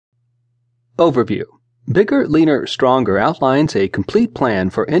Overview. Bigger, Leaner, Stronger outlines a complete plan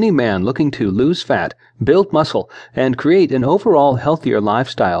for any man looking to lose fat, build muscle, and create an overall healthier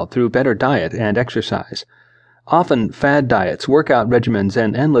lifestyle through better diet and exercise. Often, fad diets, workout regimens,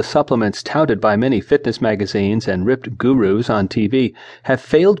 and endless supplements touted by many fitness magazines and ripped gurus on TV have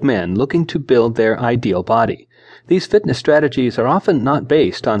failed men looking to build their ideal body. These fitness strategies are often not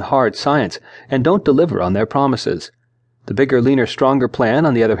based on hard science and don't deliver on their promises. The Bigger, Leaner, Stronger plan,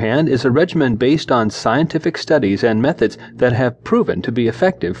 on the other hand, is a regimen based on scientific studies and methods that have proven to be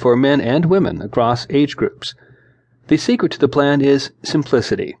effective for men and women across age groups. The secret to the plan is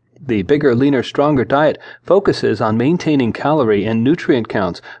simplicity. The Bigger, Leaner, Stronger diet focuses on maintaining calorie and nutrient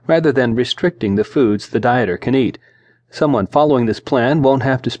counts rather than restricting the foods the dieter can eat. Someone following this plan won't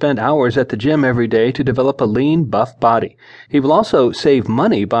have to spend hours at the gym every day to develop a lean, buff body. He will also save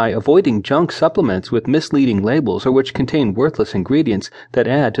money by avoiding junk supplements with misleading labels or which contain worthless ingredients that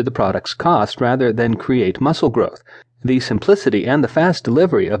add to the product's cost rather than create muscle growth. The simplicity and the fast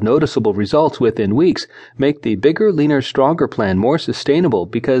delivery of noticeable results within weeks make the Bigger, Leaner, Stronger plan more sustainable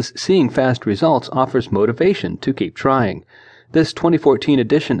because seeing fast results offers motivation to keep trying. This 2014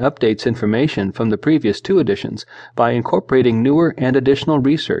 edition updates information from the previous two editions by incorporating newer and additional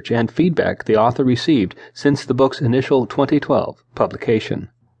research and feedback the author received since the book's initial 2012 publication.